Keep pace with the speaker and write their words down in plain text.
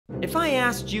If I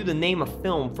asked you to name a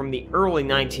film from the early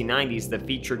 1990s that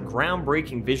featured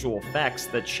groundbreaking visual effects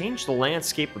that changed the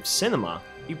landscape of cinema,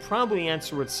 you'd probably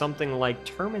answer with something like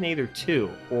Terminator 2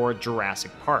 or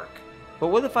Jurassic Park. But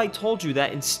what if I told you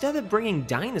that instead of bringing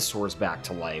dinosaurs back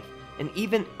to life, an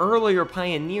even earlier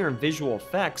pioneer in visual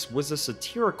effects was a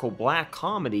satirical black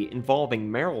comedy involving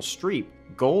Meryl Streep,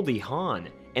 Goldie Hawn,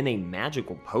 and a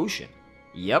magical potion?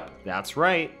 Yep, that's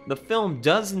right. The film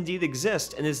does indeed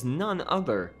exist and is none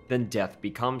other than Death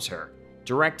Becomes Her.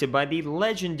 Directed by the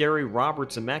legendary Robert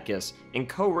Zemeckis and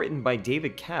co-written by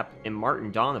David Koepp and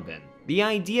Martin Donovan. The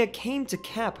idea came to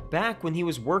Koepp back when he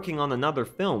was working on another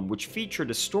film which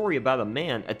featured a story about a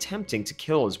man attempting to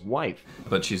kill his wife.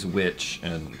 But she's a witch,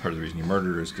 and part of the reason you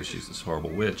murdered her is because she's this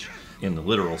horrible witch, in the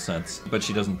literal sense, but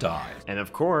she doesn't die. And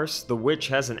of course, the witch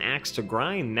has an axe to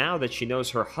grind now that she knows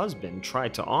her husband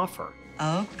tried to off her.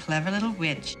 Oh, clever little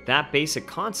witch. That basic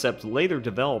concept later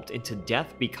developed into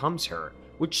Death Becomes Her,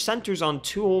 which centers on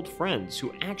two old friends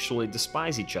who actually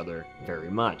despise each other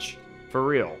very much. For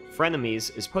real,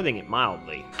 frenemies is putting it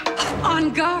mildly.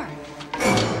 On guard,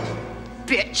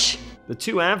 bitch. The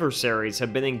two adversaries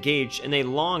have been engaged in a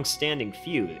long-standing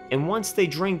feud, and once they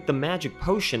drink the magic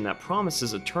potion that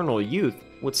promises eternal youth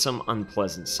with some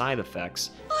unpleasant side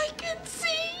effects, I can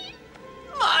see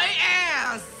my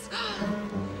ass.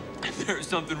 There's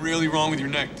something really wrong with your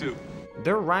neck, too.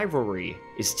 their rivalry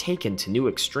is taken to new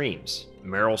extremes.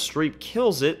 Meryl Streep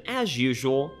kills it, as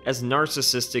usual, as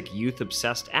narcissistic,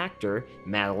 youth-obsessed actor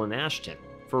Madeline Ashton.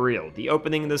 For real, the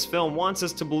opening of this film wants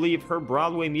us to believe her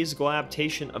Broadway musical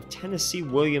adaptation of Tennessee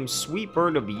Williams' Sweet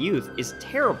Bird of Youth is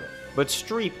terrible, but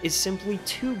Streep is simply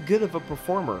too good of a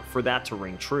performer for that to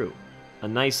ring true. A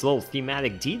nice little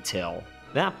thematic detail,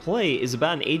 that play is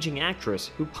about an aging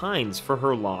actress who pines for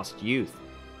her lost youth.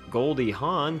 Goldie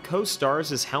Hawn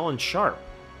co-stars as Helen Sharp,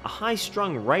 a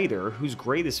high-strung writer whose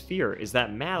greatest fear is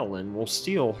that Madeline will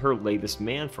steal her latest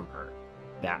man from her.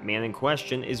 That man in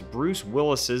question is Bruce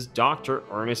Willis's Dr.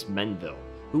 Ernest Menville,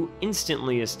 who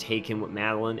instantly is taken with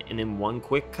Madeline and in one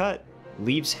quick cut,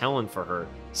 leaves Helen for her,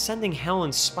 sending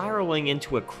Helen spiraling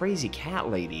into a crazy cat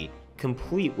lady,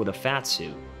 complete with a fat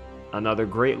suit. Another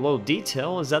great little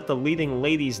detail is that the leading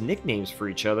ladies' nicknames for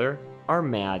each other are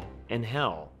Mad and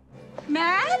Hell.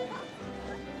 Mad?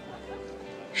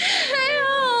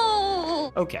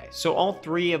 Hell! Okay, so all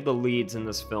three of the leads in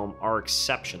this film are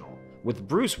exceptional, with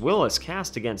Bruce Willis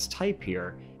cast against type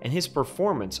here, and his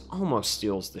performance almost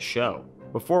steals the show.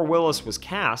 Before Willis was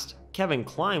cast, Kevin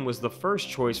Kline was the first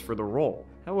choice for the role.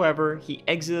 However, he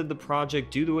exited the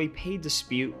project due to a pay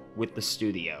dispute with the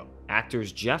studio.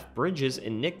 Actors Jeff Bridges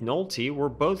and Nick Nolte were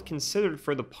both considered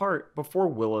for the part before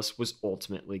Willis was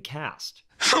ultimately cast.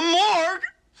 The morgue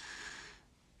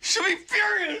should be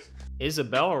furious!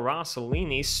 Isabella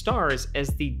Rossellini stars as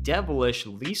the devilish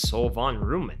Liesel von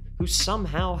Ruhmen, who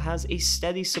somehow has a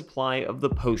steady supply of the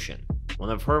potion. One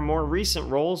of her more recent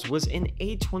roles was in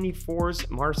A24's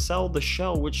Marcel the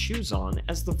Shell with Shoes On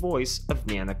as the voice of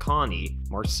Nana Connie,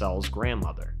 Marcel's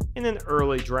grandmother. In an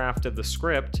early draft of the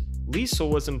script,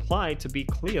 Liesel was implied to be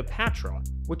Cleopatra,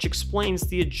 which explains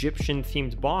the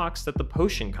Egyptian-themed box that the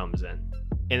potion comes in.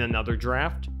 In another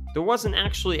draft, there wasn't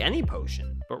actually any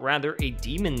potion, but rather a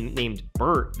demon named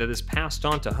Bert that is passed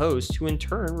on to hosts who in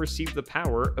turn receive the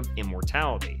power of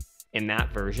immortality. In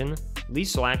that version,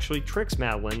 Liesel actually tricks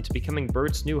Madeline to becoming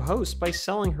Bert's new host by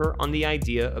selling her on the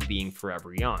idea of being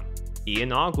forever young.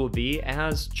 Ian Ogilvy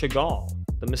as Chagall,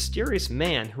 the mysterious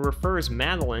man who refers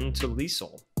Madeline to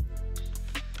Liesel.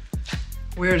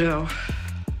 Weirdo.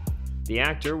 The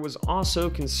actor was also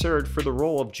considered for the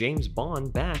role of James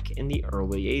Bond back in the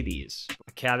early 80s.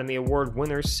 Academy Award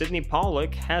winner Sidney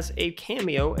Pollack has a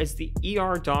cameo as the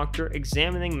ER doctor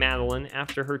examining Madeline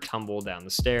after her tumble down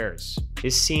the stairs.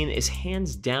 His scene is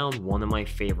hands down one of my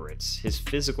favorites. His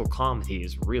physical comedy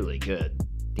is really good.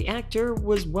 The actor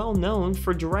was well known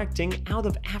for directing Out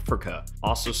of Africa,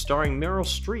 also starring Meryl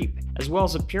Streep, as well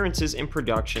as appearances in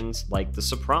productions like The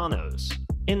Sopranos.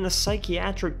 In the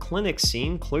psychiatric clinic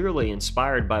scene, clearly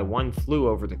inspired by One Flew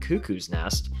Over the Cuckoo's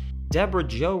Nest, Deborah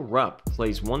Jo Rupp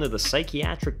plays one of the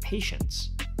psychiatric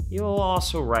patients. You'll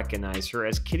also recognize her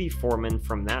as Kitty Foreman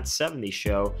from That 70s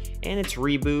Show and its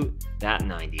reboot, That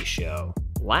 90s Show.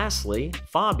 Lastly,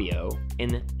 Fabio,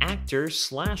 an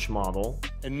actor/model,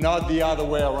 and not the other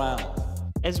way around,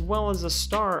 as well as a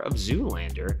star of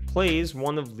Zoolander, plays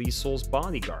one of Liesel's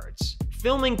bodyguards.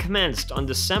 Filming commenced on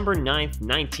December 9th,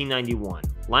 1991,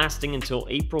 lasting until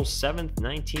April 7th,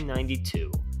 1992.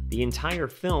 The entire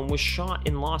film was shot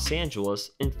in Los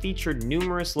Angeles and featured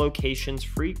numerous locations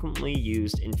frequently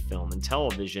used in film and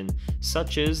television,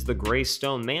 such as the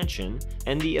Greystone Mansion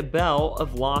and the Abel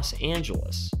of Los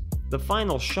Angeles. The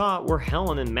final shot where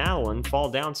Helen and Madeline fall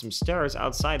down some stairs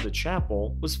outside the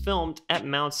chapel was filmed at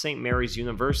Mount St. Mary's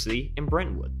University in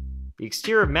Brentwood. The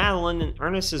exterior of Madeline and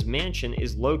Ernest's mansion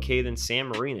is located in San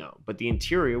Marino, but the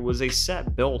interior was a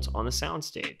set built on a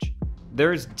soundstage.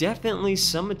 There's definitely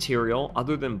some material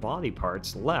other than body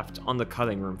parts left on the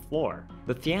cutting room floor.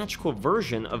 The theatrical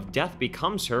version of Death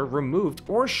Becomes Her removed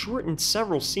or shortened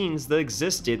several scenes that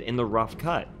existed in the rough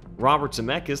cut. Robert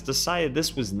Zemeckis decided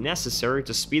this was necessary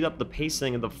to speed up the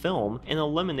pacing of the film and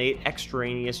eliminate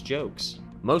extraneous jokes.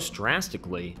 Most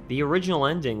drastically, the original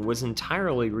ending was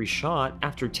entirely reshot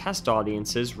after test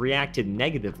audiences reacted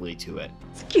negatively to it.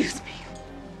 Excuse me.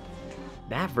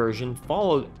 That version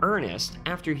followed Ernest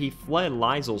after he fled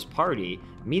Liesel's party,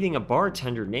 meeting a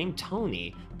bartender named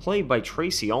Tony, played by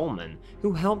Tracy Ullman,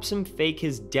 who helps him fake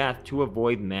his death to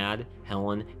avoid Mad,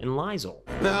 Helen, and Liesel.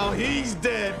 Now he's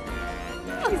dead.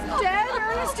 He's dead?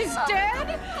 Ernest is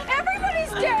dead?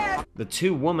 Everybody's dead! The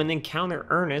two women encounter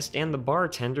Ernest and the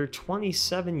bartender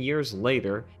 27 years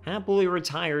later, happily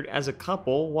retired as a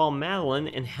couple, while Madeline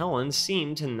and Helen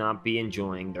seem to not be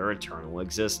enjoying their eternal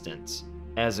existence.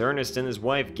 As Ernest and his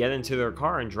wife get into their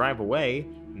car and drive away,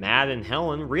 Mad and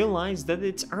Helen realize that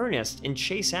it's Ernest and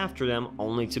chase after them,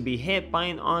 only to be hit by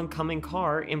an oncoming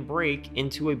car and break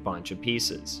into a bunch of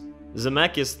pieces.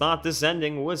 Zemeckis thought this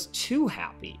ending was too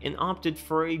happy and opted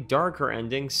for a darker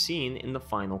ending seen in the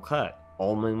final cut.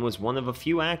 Ullman was one of a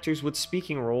few actors with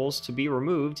speaking roles to be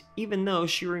removed, even though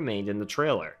she remained in the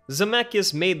trailer.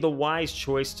 Zemeckis made the wise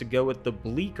choice to go with the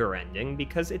bleaker ending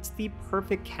because it's the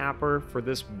perfect capper for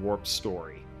this warped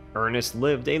story. Ernest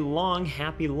lived a long,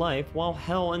 happy life while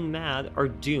Hel and Mad are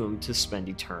doomed to spend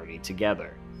eternity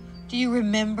together. Do you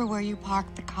remember where you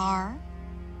parked the car?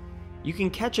 You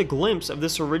can catch a glimpse of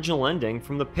this original ending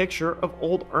from the picture of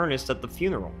old Ernest at the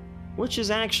funeral, which is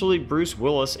actually Bruce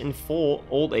Willis in full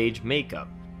old age makeup,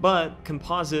 but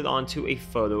composited onto a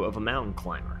photo of a mountain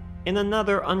climber. In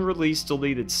another unreleased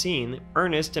deleted scene,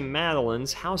 Ernest and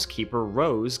Madeline's housekeeper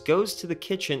Rose goes to the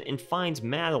kitchen and finds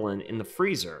Madeline in the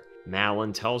freezer.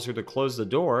 Madeline tells her to close the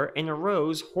door, and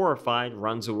Rose, horrified,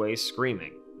 runs away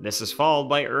screaming. This is followed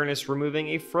by Ernest removing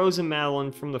a frozen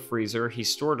Madeline from the freezer he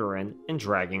stored her in and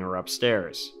dragging her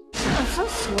upstairs. I'm so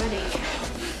sweaty.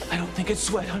 I don't think it's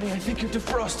sweat, honey. I think you're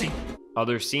defrosting.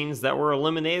 Other scenes that were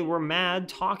eliminated were Mad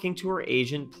talking to her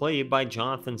agent, played by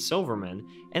Jonathan Silverman,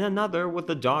 and another with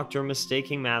the doctor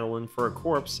mistaking Madeline for a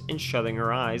corpse and shutting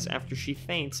her eyes after she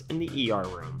faints in the ER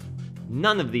room.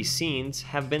 None of these scenes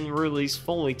have been released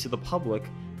fully to the public,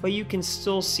 but you can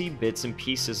still see bits and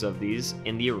pieces of these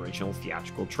in the original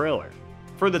theatrical trailer.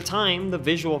 For the time, the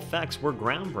visual effects were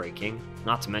groundbreaking,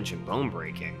 not to mention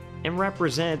bone-breaking, and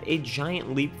represented a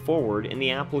giant leap forward in the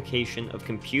application of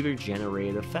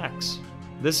computer-generated effects.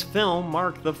 This film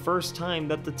marked the first time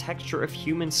that the texture of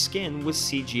human skin was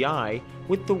CGI,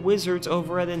 with the wizards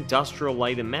over at Industrial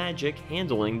Light and Magic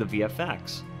handling the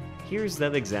VFX. Here's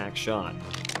that exact shot.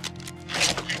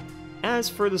 As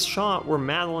for the shot where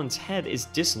Madeline's head is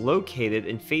dislocated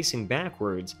and facing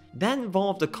backwards, that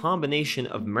involved a combination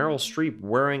of Meryl Streep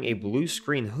wearing a blue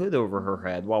screen hood over her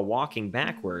head while walking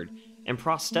backward, and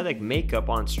prosthetic makeup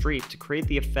on Streep to create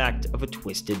the effect of a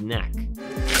twisted neck.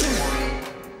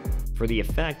 For the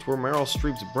effect where Meryl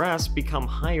Streep's breasts become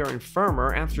higher and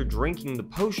firmer after drinking the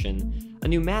potion, a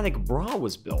pneumatic bra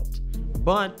was built,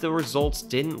 but the results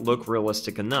didn't look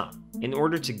realistic enough. In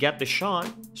order to get the shot,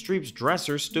 Streep's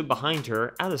dresser stood behind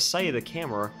her out of sight of the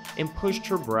camera and pushed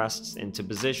her breasts into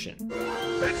position.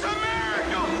 It's a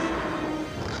miracle!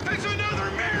 It's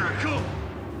another miracle!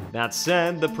 That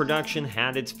said, the production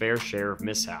had its fair share of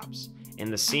mishaps. In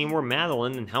the scene where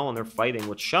Madeline and Helen are fighting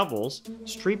with shovels,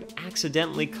 Streep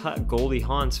accidentally cut Goldie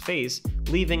Hawn's face,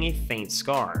 leaving a faint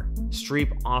scar.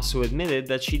 Streep also admitted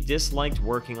that she disliked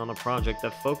working on a project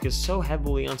that focused so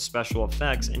heavily on special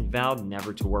effects and vowed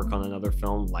never to work on another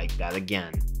film like that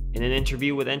again. In an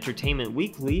interview with Entertainment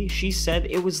Weekly, she said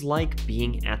it was like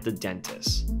being at the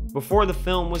dentist. Before the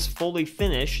film was fully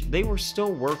finished, they were still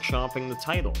workshopping the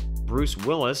title. Bruce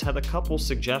Willis had a couple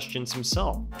suggestions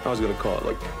himself. I was gonna call it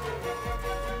like,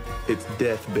 It's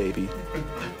Death Baby,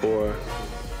 or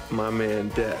My Man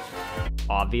Death.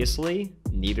 Obviously,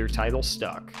 neither title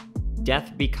stuck.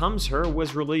 Death Becomes Her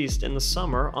was released in the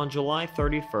summer on July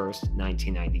 31st,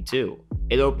 1992.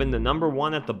 It opened the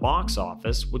 #1 at the box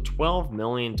office with $12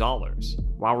 million.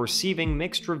 While receiving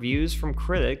mixed reviews from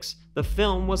critics, the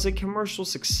film was a commercial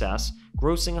success,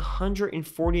 grossing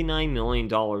 $149 million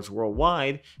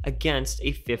worldwide against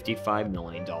a $55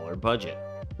 million budget.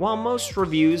 While most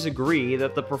reviews agree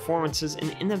that the performances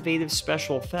and innovative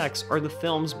special effects are the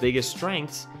film's biggest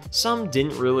strengths, some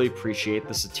didn't really appreciate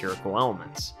the satirical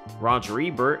elements. Roger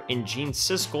Ebert and Gene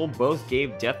Siskel both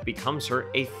gave Death Becomes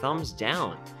Her a thumbs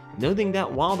down, noting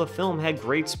that while the film had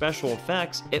great special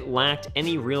effects, it lacked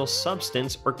any real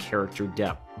substance or character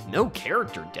depth. No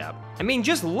character depth? I mean,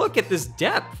 just look at this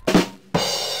depth!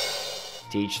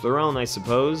 To each their own, I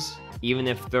suppose. Even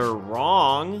if they're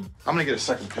wrong. I'm gonna get a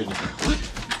second opinion.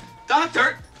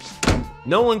 Doctor!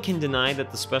 No one can deny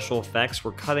that the special effects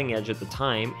were cutting edge at the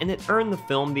time, and it earned the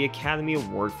film the Academy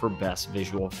Award for Best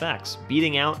Visual Effects,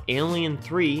 beating out Alien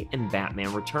 3 and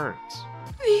Batman Returns.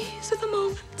 These are the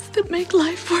moments that make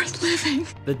life worth living.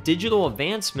 The digital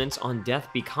advancements on Death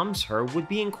Becomes Her would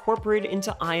be incorporated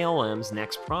into ILM's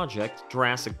next project,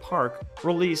 Jurassic Park,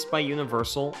 released by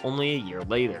Universal only a year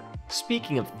later.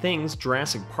 Speaking of things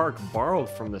Jurassic Park borrowed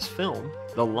from this film,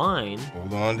 the line,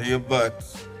 "Hold on to your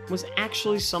butts," was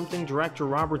actually something director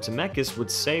Robert Zemeckis would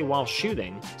say while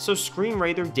shooting, so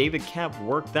screenwriter David Koepp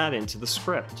worked that into the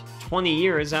script. 20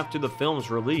 years after the film's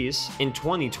release, in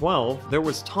 2012, there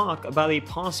was talk about a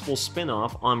possible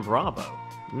spin-off on Bravo.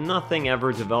 Nothing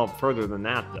ever developed further than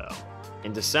that, though.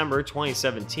 In December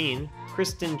 2017,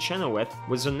 Kristen Chenoweth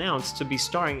was announced to be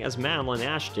starring as Madeline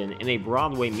Ashton in a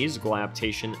Broadway musical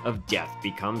adaptation of Death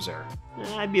Becomes Her.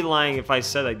 I'd be lying if I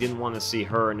said I didn't want to see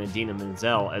her and Idina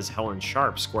Menzel as Helen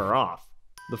Sharp square off.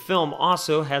 The film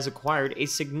also has acquired a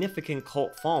significant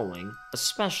cult following,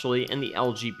 especially in the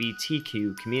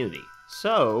LGBTQ community.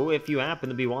 So, if you happen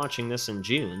to be watching this in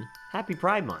June, happy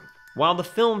Pride Month. While the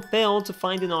film failed to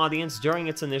find an audience during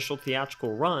its initial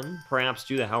theatrical run, perhaps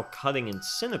due to how cutting and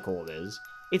cynical it is,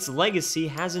 its legacy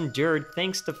has endured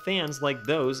thanks to fans like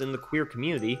those in the queer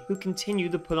community who continue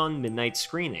to put on midnight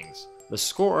screenings. The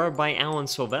score by Alan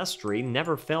Silvestri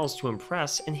never fails to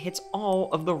impress and hits all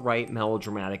of the right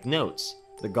melodramatic notes.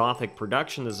 The gothic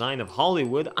production design of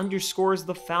Hollywood underscores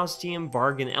the Faustian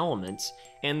bargain elements,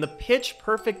 and the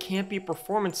pitch-perfect campy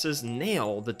performances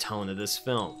nail the tone of this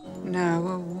film. Now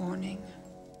a warning.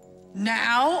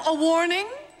 Now a warning?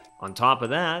 On top of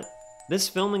that, this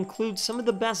film includes some of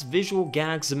the best visual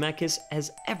gags Zemeckis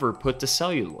has ever put to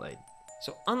celluloid.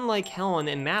 So unlike Helen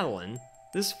and Madeline,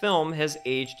 this film has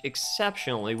aged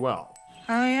exceptionally well.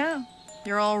 Oh yeah,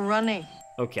 you're all runny.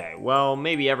 Okay, well,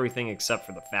 maybe everything except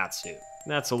for the fat suit.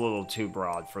 That's a little too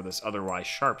broad for this otherwise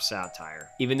sharp satire.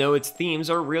 Even though its themes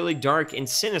are really dark and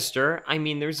sinister, I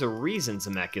mean, there's a reason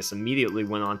Zemeckis immediately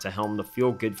went on to helm the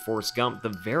feel-good Forrest Gump the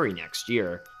very next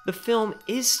year. The film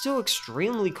is still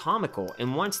extremely comical,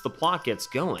 and once the plot gets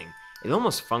going, it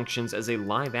almost functions as a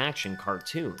live-action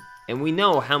cartoon. And we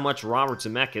know how much Robert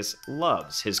Zemeckis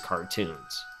loves his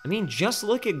cartoons. I mean, just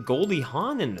look at Goldie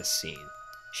Hawn in this scene.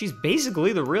 She's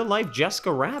basically the real-life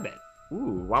Jessica Rabbit.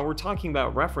 Ooh, while we're talking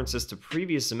about references to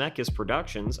previous Zemeckis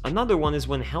productions, another one is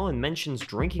when Helen mentions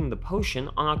drinking the potion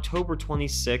on October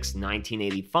 26,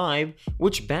 1985,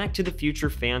 which Back to the Future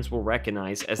fans will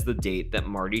recognize as the date that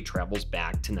Marty travels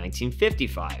back to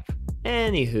 1955.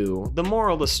 Anywho, the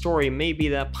moral of the story may be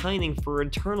that pining for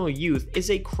eternal youth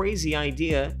is a crazy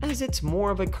idea, as it's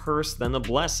more of a curse than a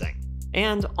blessing.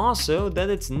 And also that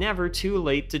it's never too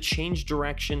late to change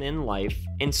direction in life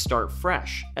and start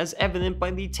fresh, as evident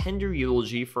by the tender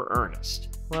eulogy for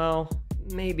Ernest. Well,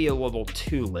 maybe a little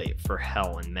too late for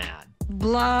Hell and Mad.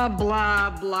 Blah, blah,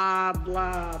 blah,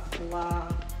 blah,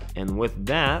 blah. And with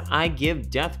that, I give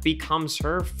Death Becomes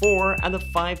Her 4 out of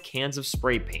 5 cans of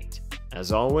spray paint.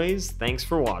 As always, thanks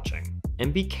for watching,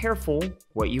 and be careful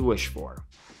what you wish for.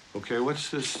 Okay, what's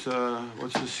this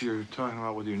you're talking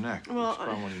about with your neck? Well, What's the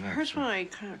problem with your neck, hurts sir? when I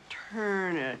kind of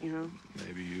turn it, you know.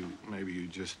 Maybe you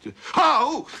just...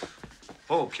 Oh!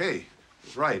 Okay,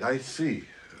 right, I see.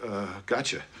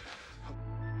 Gotcha.